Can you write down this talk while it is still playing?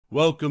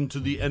Welcome to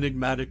the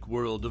enigmatic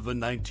world of a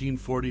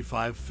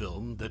 1945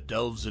 film that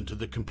delves into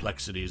the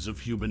complexities of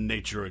human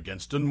nature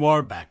against a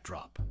noir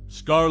backdrop.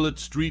 Scarlet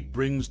Street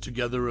brings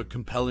together a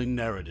compelling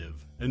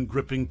narrative and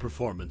gripping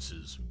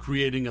performances,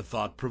 creating a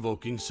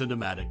thought-provoking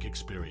cinematic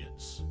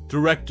experience.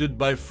 Directed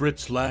by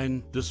Fritz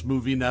Lang, this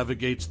movie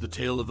navigates the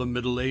tale of a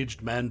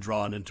middle-aged man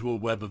drawn into a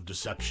web of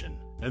deception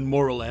and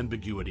moral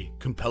ambiguity,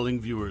 compelling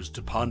viewers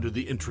to ponder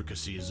the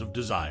intricacies of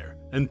desire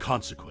and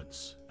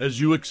consequence. As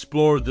you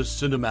explore this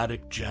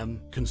cinematic gem,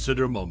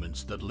 consider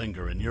moments that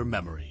linger in your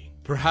memory.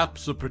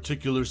 Perhaps a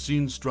particular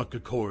scene struck a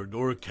chord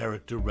or a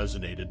character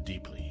resonated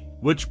deeply.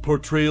 Which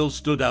portrayal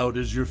stood out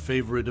as your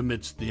favorite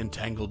amidst the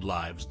entangled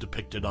lives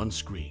depicted on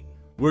screen?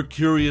 We're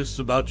curious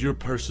about your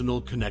personal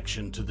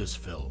connection to this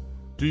film.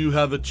 Do you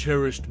have a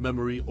cherished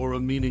memory or a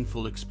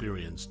meaningful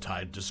experience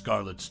tied to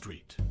Scarlet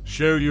Street?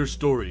 Share your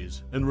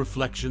stories and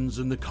reflections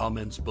in the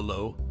comments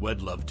below.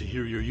 We'd love to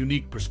hear your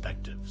unique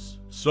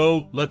perspectives.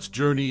 So, let's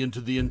journey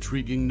into the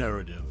intriguing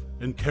narrative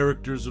and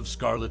characters of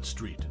Scarlet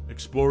Street,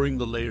 exploring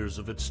the layers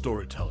of its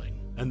storytelling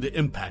and the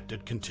impact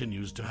it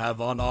continues to have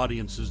on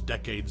audiences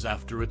decades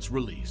after its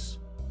release.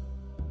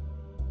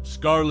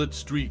 Scarlet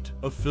Street,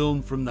 a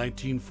film from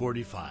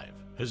 1945,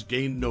 has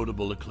gained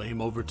notable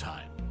acclaim over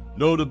time.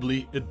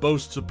 Notably, it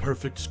boasts a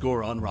perfect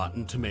score on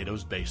Rotten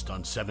Tomatoes based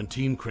on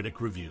 17 critic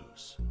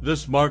reviews.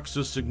 This marks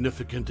a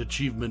significant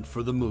achievement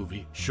for the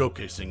movie,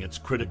 showcasing its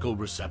critical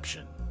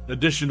reception.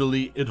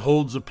 Additionally, it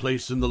holds a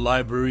place in the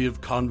Library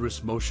of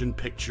Congress Motion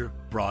Picture,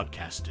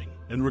 Broadcasting,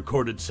 and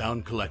Recorded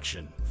Sound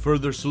Collection,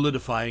 further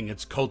solidifying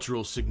its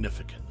cultural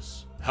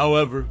significance.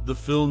 However, the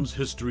film's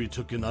history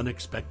took an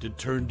unexpected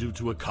turn due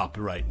to a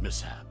copyright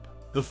mishap.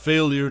 The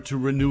failure to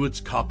renew its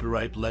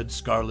copyright led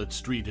Scarlet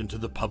Street into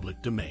the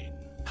public domain.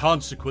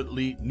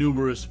 Consequently,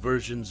 numerous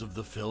versions of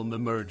the film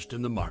emerged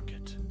in the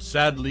market.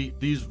 Sadly,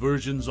 these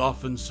versions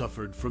often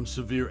suffered from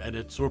severe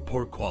edits or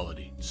poor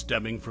quality,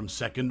 stemming from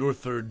second or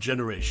third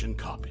generation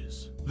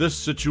copies. This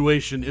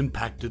situation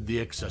impacted the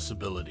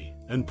accessibility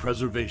and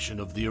preservation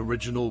of the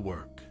original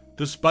work.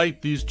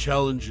 Despite these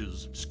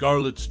challenges,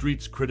 Scarlet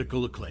Street's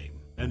critical acclaim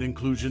and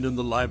inclusion in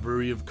the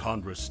Library of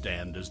Congress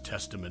stand as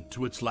testament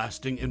to its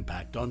lasting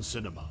impact on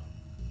cinema.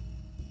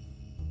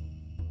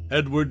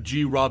 Edward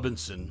G.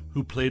 Robinson,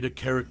 who played a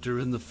character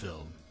in the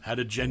film, had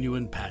a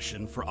genuine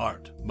passion for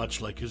art,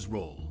 much like his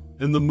role.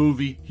 In the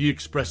movie, he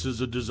expresses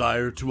a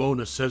desire to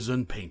own a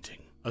Cezanne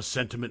painting, a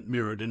sentiment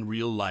mirrored in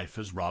real life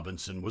as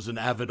Robinson was an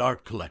avid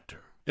art collector.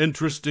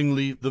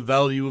 Interestingly, the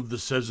value of the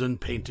Cezanne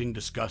painting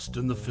discussed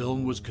in the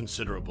film was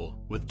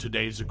considerable, with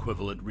today's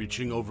equivalent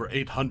reaching over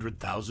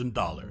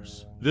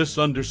 $800,000. This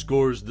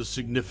underscores the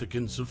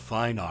significance of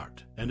fine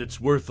art and its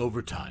worth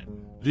over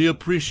time. The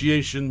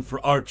appreciation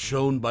for art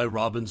shown by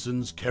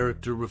Robinson's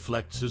character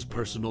reflects his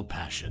personal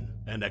passion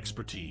and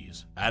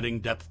expertise,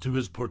 adding depth to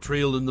his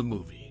portrayal in the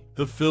movie.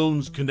 The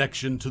film's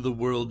connection to the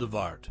world of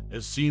art,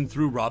 as seen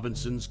through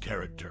Robinson's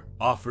character,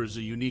 offers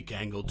a unique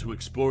angle to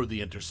explore the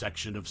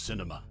intersection of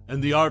cinema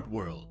and the art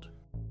world.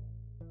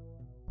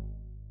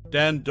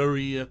 Dan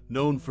Duryea,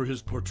 known for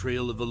his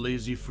portrayal of a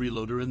lazy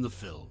freeloader in the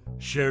film,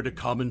 shared a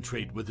common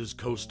trait with his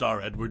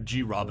co-star Edward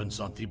G.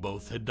 Robinson. They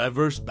both had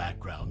diverse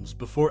backgrounds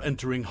before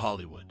entering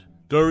Hollywood.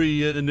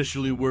 Duryea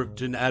initially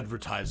worked in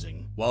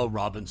advertising, while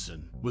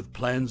Robinson, with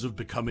plans of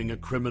becoming a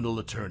criminal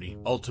attorney,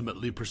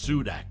 ultimately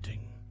pursued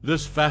acting.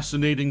 This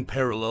fascinating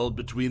parallel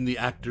between the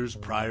actors'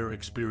 prior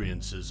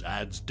experiences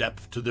adds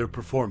depth to their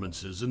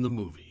performances in the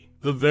movie.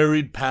 The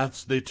varied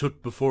paths they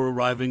took before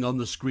arriving on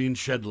the screen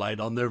shed light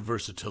on their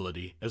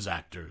versatility as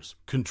actors,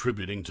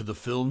 contributing to the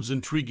film's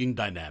intriguing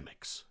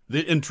dynamics.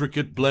 The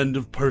intricate blend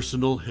of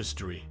personal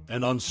history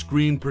and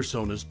on-screen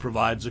personas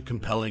provides a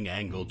compelling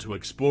angle to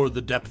explore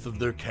the depth of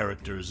their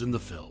characters in the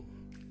film.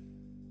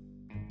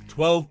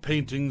 12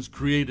 paintings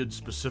created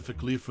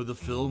specifically for the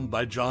film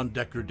by John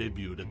Decker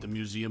debuted at the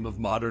Museum of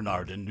Modern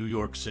Art in New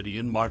York City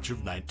in March of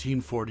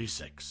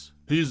 1946.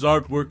 These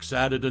artworks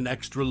added an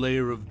extra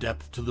layer of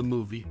depth to the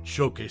movie,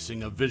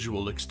 showcasing a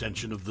visual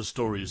extension of the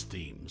story's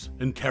themes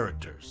and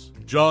characters.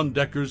 John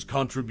Decker's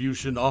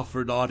contribution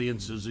offered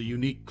audiences a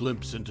unique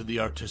glimpse into the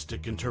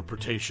artistic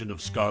interpretation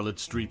of Scarlet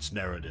Street's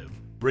narrative,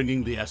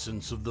 bringing the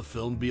essence of the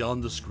film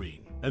beyond the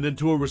screen and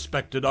into a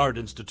respected art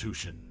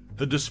institution.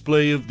 The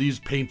display of these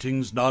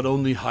paintings not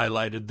only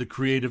highlighted the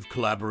creative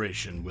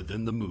collaboration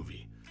within the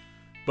movie,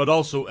 but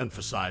also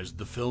emphasized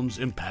the film's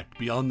impact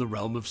beyond the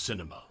realm of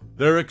cinema.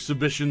 Their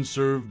exhibition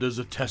served as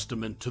a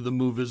testament to the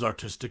movie's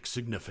artistic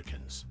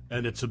significance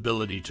and its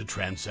ability to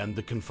transcend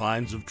the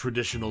confines of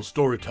traditional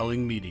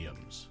storytelling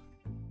mediums.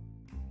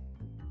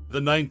 The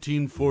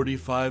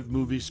 1945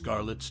 movie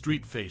Scarlet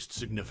Street faced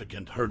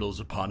significant hurdles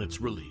upon its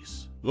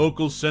release.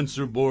 Local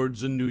censor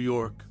boards in New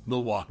York,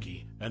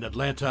 Milwaukee, and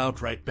Atlanta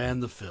outright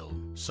banned the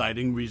film,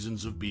 citing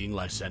reasons of being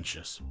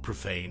licentious,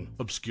 profane,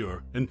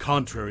 obscure, and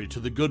contrary to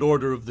the good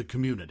order of the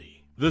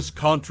community. This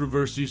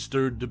controversy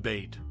stirred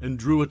debate and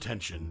drew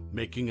attention,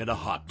 making it a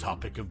hot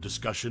topic of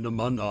discussion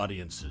among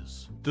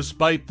audiences.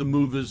 Despite the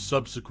movie's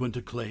subsequent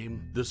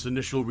acclaim, this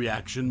initial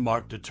reaction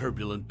marked a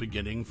turbulent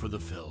beginning for the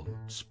film,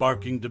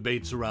 sparking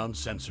debates around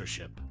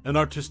censorship and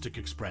artistic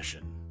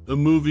expression. The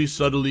movie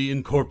subtly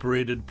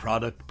incorporated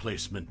product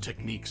placement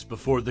techniques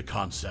before the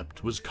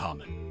concept was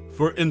common.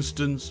 For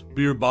instance,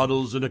 beer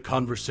bottles in a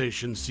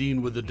conversation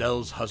scene with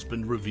Adele's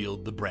husband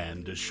revealed the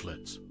brand as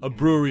Schlitz, a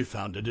brewery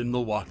founded in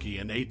Milwaukee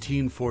in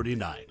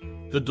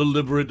 1849. The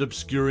deliberate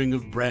obscuring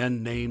of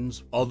brand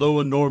names, although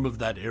a norm of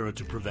that era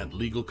to prevent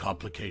legal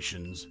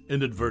complications,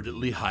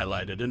 inadvertently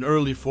highlighted an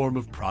early form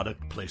of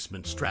product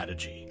placement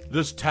strategy.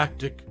 This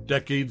tactic,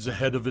 decades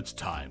ahead of its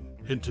time,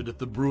 hinted at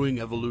the brewing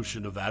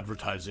evolution of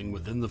advertising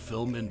within the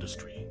film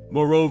industry.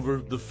 Moreover,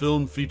 the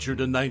film featured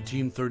a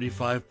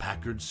 1935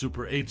 Packard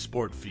Super 8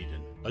 Sport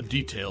Phaeton, a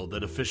detail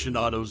that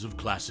aficionados of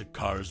classic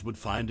cars would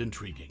find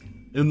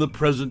intriguing. In the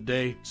present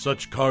day,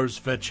 such cars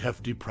fetch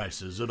hefty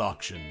prices at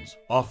auctions,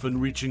 often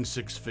reaching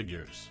six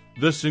figures.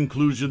 This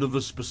inclusion of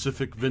a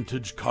specific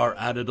vintage car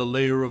added a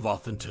layer of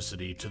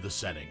authenticity to the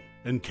setting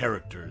and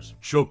characters,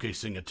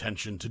 showcasing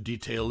attention to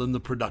detail in the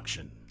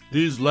production.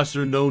 These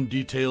lesser-known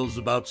details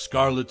about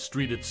Scarlet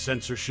Street, its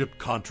censorship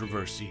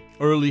controversy,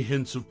 early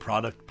hints of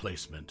product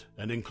placement,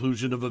 and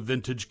inclusion of a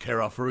vintage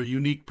car offer a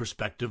unique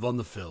perspective on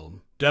the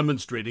film,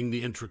 demonstrating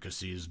the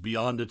intricacies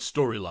beyond its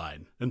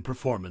storyline and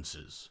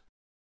performances.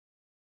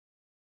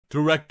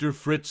 Director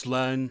Fritz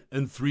Lang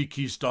and three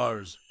key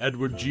stars,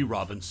 Edward G.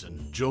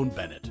 Robinson, Joan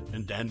Bennett,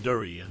 and Dan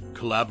Duryea,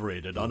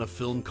 collaborated on a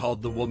film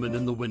called The Woman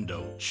in the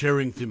Window,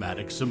 sharing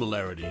thematic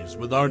similarities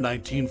with our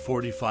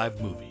 1945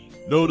 movie.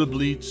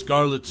 Notably,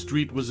 Scarlet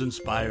Street was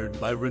inspired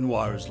by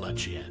Renoir's La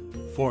Chienne,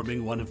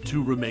 forming one of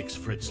two remakes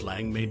Fritz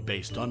Lang made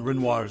based on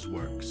Renoir's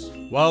works.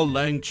 While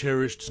Lang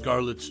cherished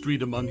Scarlet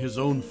Street among his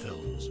own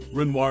films,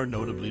 Renoir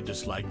notably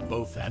disliked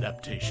both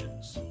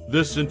adaptations.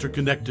 This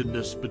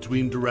interconnectedness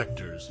between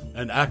directors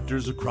and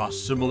actors across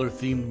similar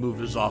themed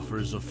movies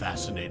offers a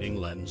fascinating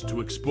lens to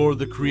explore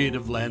the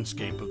creative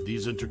landscape of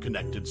these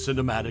interconnected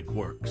cinematic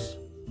works.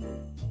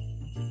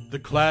 The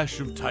clash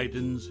of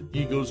titans,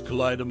 egos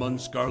collide among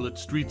Scarlet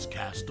Street's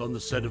cast on the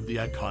set of the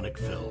iconic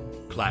film.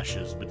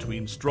 Clashes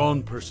between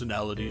strong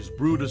personalities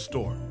brewed a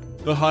storm.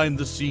 Behind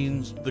the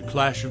scenes, the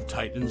clash of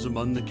titans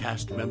among the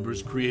cast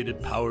members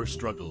created power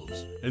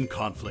struggles and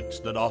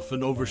conflicts that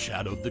often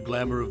overshadowed the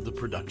glamour of the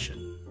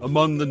production.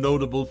 Among the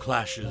notable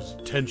clashes,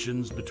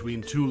 tensions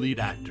between two lead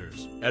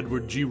actors,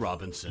 Edward G.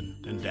 Robinson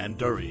and Dan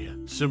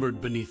Duryea,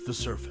 simmered beneath the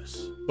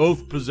surface.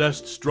 Both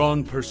possessed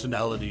strong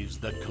personalities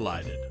that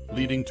collided,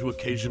 leading to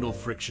occasional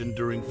friction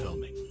during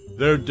filming.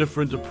 Their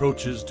different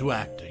approaches to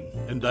acting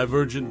and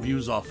divergent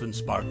views often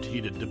sparked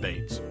heated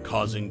debates,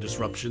 causing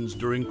disruptions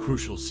during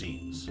crucial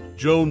scenes.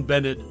 Joan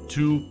Bennett,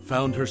 too,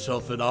 found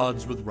herself at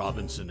odds with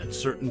Robinson at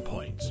certain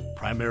points,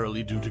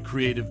 primarily due to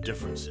creative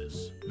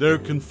differences. Their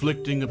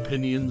conflicting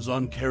opinions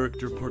on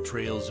character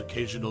portrayals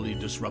occasionally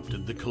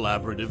disrupted the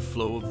collaborative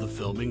flow of the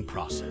filming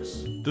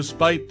process.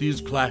 Despite these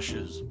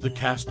clashes, the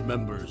cast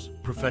members,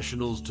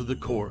 professionals to the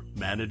core,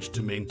 managed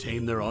to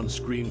maintain their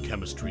on-screen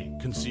chemistry,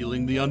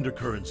 concealing the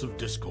undercurrents of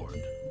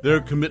discord. Their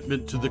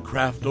commitment to the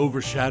craft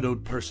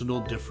overshadowed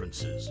personal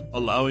differences,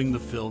 allowing the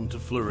film to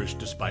flourish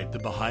despite the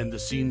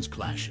behind-the-scenes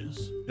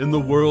clashes. In the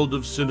world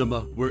of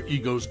cinema, where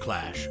egos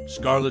clash,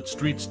 Scarlet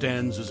Street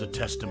stands as a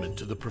testament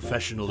to the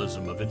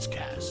professionalism of its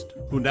cast,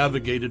 who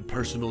navigated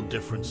personal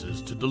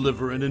differences to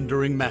deliver an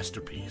enduring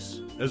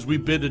masterpiece. As we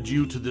bid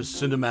adieu to this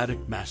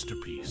cinematic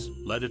masterpiece,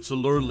 let its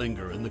allure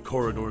linger in the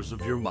corridors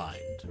of your mind.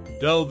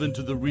 Delve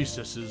into the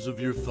recesses of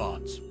your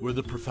thoughts, where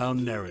the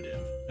profound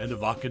narrative and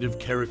evocative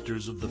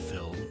characters of the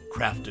film,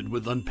 crafted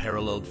with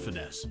unparalleled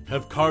finesse,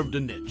 have carved a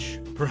niche.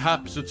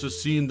 Perhaps it's a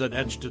scene that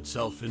etched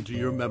itself into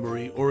your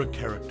memory or a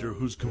character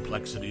whose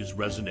complexities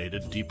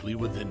resonated deeply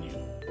within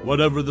you.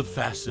 Whatever the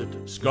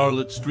facet,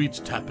 Scarlet Street's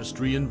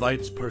tapestry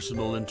invites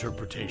personal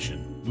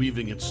interpretation,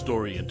 weaving its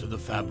story into the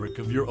fabric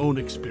of your own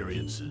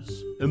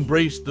experiences.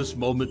 Embrace this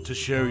moment to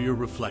share your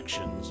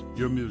reflections,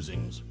 your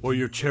musings, or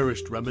your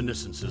cherished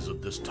reminiscences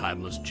of this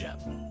timeless gem.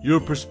 Your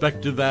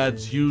perspective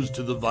adds hues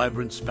to the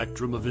vibrant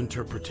spectrum of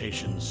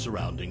interpretations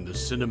surrounding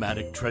this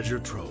cinematic treasure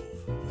trove.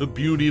 The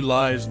beauty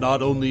lies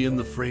not only in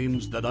the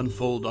frames that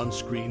unfold on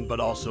screen, but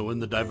also in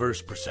the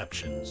diverse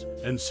perceptions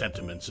and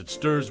sentiments it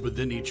stirs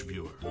within each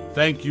viewer.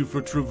 Thank you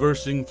for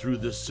traversing through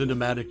this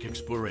cinematic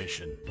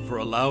exploration, for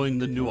allowing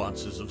the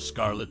nuances of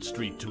Scarlet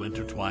Street to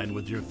intertwine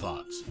with your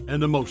thoughts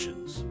and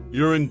emotions.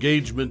 Your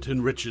engagement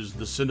enriches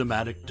the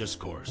cinematic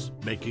discourse,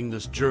 making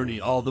this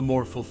journey all the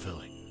more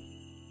fulfilling.